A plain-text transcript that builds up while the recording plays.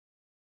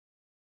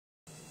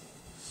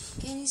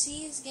Can you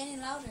see? It's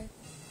getting louder.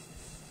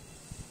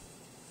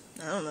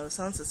 I don't know. It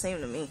sounds the same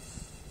to me.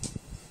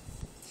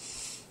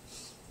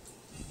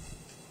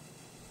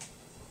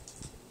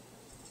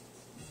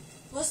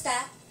 What's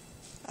that?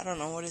 I don't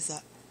know. What is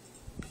that?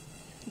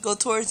 Go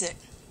towards it.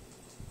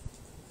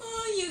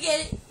 Oh, you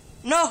get it.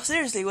 No,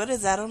 seriously. What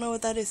is that? I don't know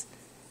what that is.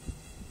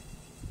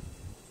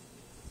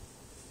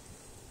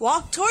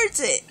 Walk towards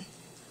it.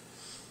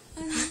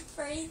 I'm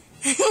afraid.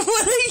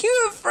 What are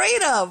you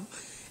afraid of?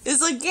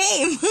 It's a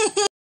game.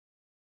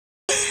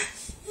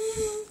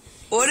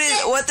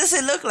 What does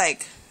it look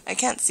like? I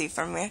can't see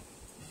from here.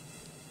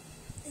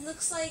 It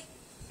looks like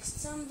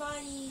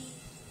somebody...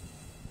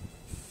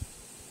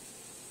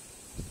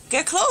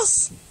 Get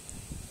close.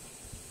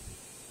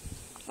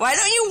 Why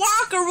don't you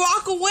walk or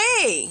walk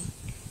away?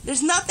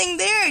 There's nothing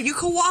there. You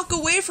can walk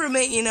away from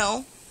it, you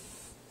know.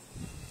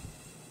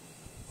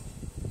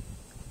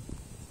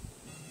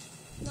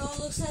 No, it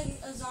looks like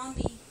a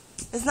zombie.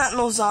 It's not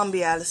no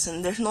zombie,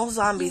 Allison. There's no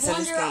zombies in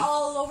this You wander game.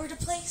 all over the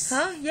place?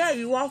 Huh? Yeah,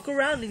 you walk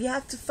around and you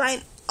have to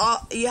find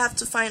all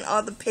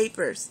the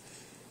papers.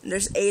 And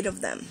there's 8 of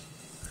them.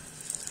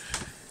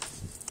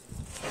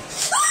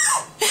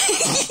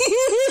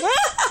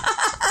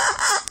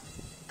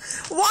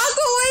 Walk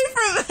away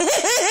from it.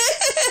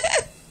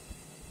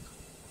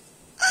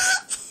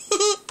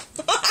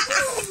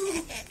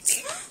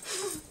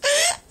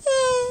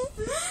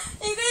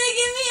 You're gonna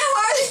give me a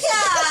heart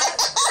attack.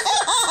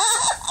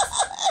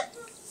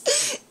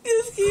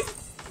 Just keep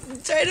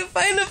trying to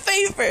find a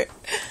paper.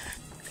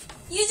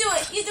 You do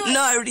it. You do it.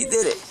 No, I already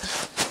did it.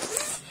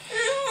 I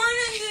don't want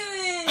to do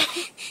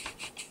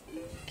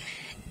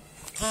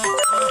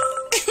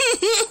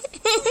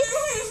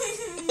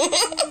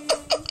it.